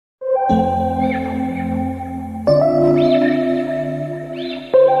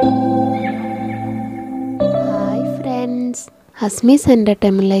ഹസ്മീസ്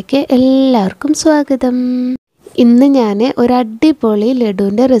എൻ്റർടൈൻമെൻറ്റിലേക്ക് എല്ലാവർക്കും സ്വാഗതം. ഇന്ന് ഞാൻ ഒരു അടിപൊളി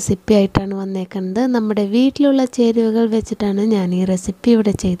ലഡുവിൻ്റെ റെസിപ്പി ആയിട്ടാണ് വന്നേക്കുന്നത്. നമ്മുടെ വീട്ടിലുള്ള ചേരുവകൾ വെച്ചിട്ടാണ് ഞാൻ ഈ റെസിപ്പി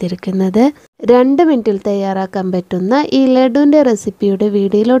ഇവിടെ ചെയ്തിരിക്കുന്നത്. 2 മിനിറ്റിൽ തയ്യാറാക്കാൻ പറ്റുന്ന ഈ ലഡുവിൻ്റെ റെസിപ്പിയുടെ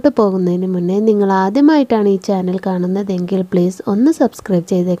വീഡിയോയിലോട്ട് പോകുന്നതിന് മുന്നേ നിങ്ങൾ ആദ്യമായിട്ടാണ് ഈ ചാനൽ കാണുന്നതെങ്കിൽ പ്ലീസ് ഒന്ന് സബ്സ്ക്രൈബ്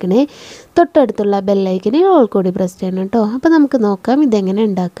ചെയ്തേക്കണേ. തൊട്ടടുത്തുള്ള ബെല്ലൈക്കനെ ഓൾ കൂടി പ്രസ് ചെയ്യണം കേട്ടോ. അപ്പോൾ നമുക്ക് നോക്കാം ഇതെങ്ങനെ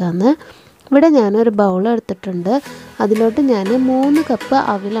ഉണ്ടാക്കാമെന്ന്. ഇവിടെ ഞാനൊരു ബൗൾ എടുത്തിട്ടുണ്ട്. അതിലോട്ട് ഞാൻ 3 കപ്പ്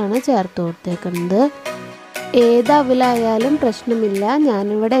അവിലാണ് ചേർത്ത് കൊടുത്തേക്കുന്നത്. ഏത് അവിലായാലും പ്രശ്നമില്ല.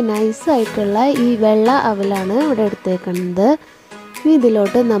 ഞാനിവിടെ നൈസായിട്ടുള്ള ഈ വെള്ള അവിലാണ് ഇവിടെ എടുത്തേക്കുന്നത്. ഇനി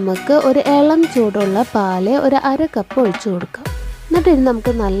ഇതിലോട്ട് നമുക്ക് ഒരു ഇളം ചൂടുള്ള പാല് ഒരു 1/2 കപ്പ് ഒഴിച്ചു കൊടുക്കാം. എന്നിട്ട് ഇത്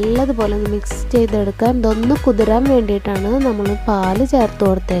നമുക്ക് നല്ലതുപോലെ ഒന്ന് മിക്സ് ചെയ്തെടുക്കാം. ഇതൊന്ന് കുതിരാൻ വേണ്ടിയിട്ടാണ് നമ്മൾ പാല് ചേർത്ത്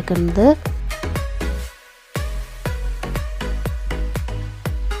കൊടുത്തേക്കുന്നത്.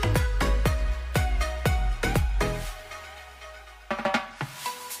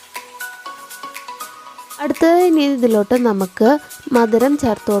 അടുത്ത ഇനി ഇതിലോട്ട് നമുക്ക് മധുരം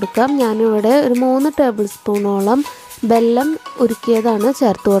ചേർത്ത് കൊടുക്കാം. ഞാനിവിടെ ഒരു 3 ടേബിൾ സ്പൂണോളം വെല്ലം ഉരുക്കിയതാണ്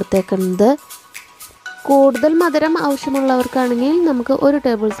ചേർത്ത് കൊടുത്തേക്കുന്നത്. കൂടുതൽ മധുരം ആവശ്യമുള്ളവർക്കാണെങ്കിൽ നമുക്ക് 1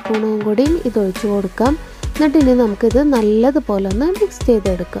 ടേബിൾ സ്പൂണും കൂടി ഇത് ഒഴിച്ച് കൊടുക്കാം. എന്നിട്ട് ഇനി നമുക്കിത് നല്ലതുപോലെ ഒന്ന് മിക്സ്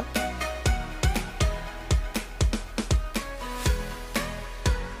ചെയ്തെടുക്കാം.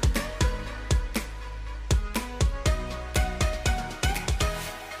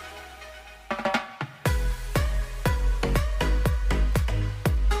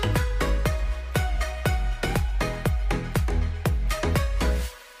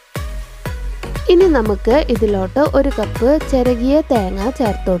 ഇനി നമുക്ക് ഇതിലോട്ട് 1 കപ്പ് ചിരകിയ തേങ്ങ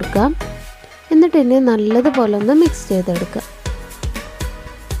ചേർത്ത് കൊടുക്കാം. എന്നിട്ട് ഇനി നല്ലതുപോലെ ഒന്ന് മിക്സ് ചെയ്തെടുക്കാം.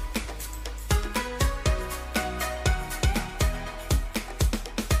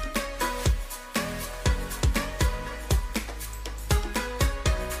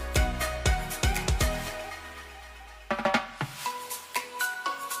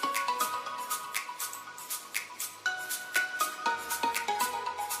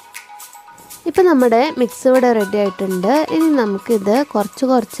 ഇപ്പം നമ്മുടെ മിക്സ് ഇവിടെ റെഡി ആയിട്ടുണ്ട്. ഇനി നമുക്കിത്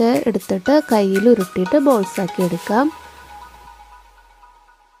കുറച്ച് എടുത്തിട്ട് കയ്യിൽ ഉരുട്ടിയിട്ട് ബോൾസ് ആക്കി എടുക്കാം.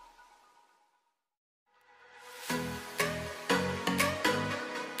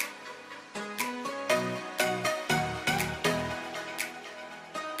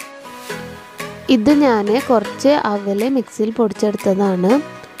 ഇത് ഞാൻ കുറച്ച് അവല് മിക്സിയിൽ പൊടിച്ചെടുത്തതാണ്.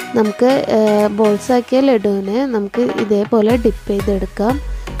 നമുക്ക് ബോൾസ് ആക്കിയ ലഡുവിനെ നമുക്ക് ഇതേപോലെ ഡിപ്പ് ചെയ്തെടുക്കാം.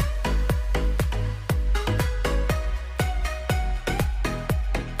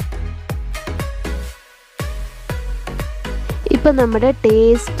 ഇപ്പം നമ്മുടെ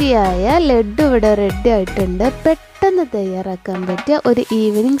ടേസ്റ്റിയായ ലഡു ഇവിടെ റെഡി ആയിട്ടുണ്ട്. പെട്ടെന്ന് തയ്യാറാക്കാൻ പറ്റിയ ഒരു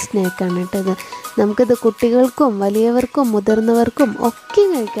ഈവനിങ് സ്നാക്കാണ് കേട്ടത്. നമുക്കിത് കുട്ടികൾക്കും വലിയവർക്കും മുതിർന്നവർക്കും ഒക്കെ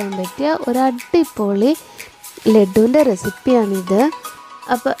കഴിക്കാൻ പറ്റിയ ഒരു അടിപൊളി ലഡുവിൻ്റെ റെസിപ്പിയാണിത്.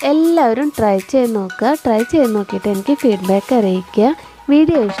 അപ്പോൾ എല്ലാവരും ട്രൈ ചെയ്ത് നോക്കുക. ട്രൈ ചെയ്ത് നോക്കിയിട്ട് എനിക്ക് ഫീഡ്ബാക്ക് അറിയിക്കുക.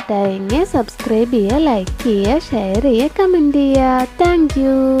 വീഡിയോ ഇഷ്ടമായെങ്കിൽ സബ്സ്ക്രൈബ് ചെയ്യുക, ലൈക്ക് ചെയ്യുക, ഷെയർ ചെയ്യുക, കമൻറ്റ് ചെയ്യുക. Thank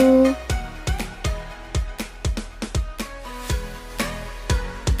you.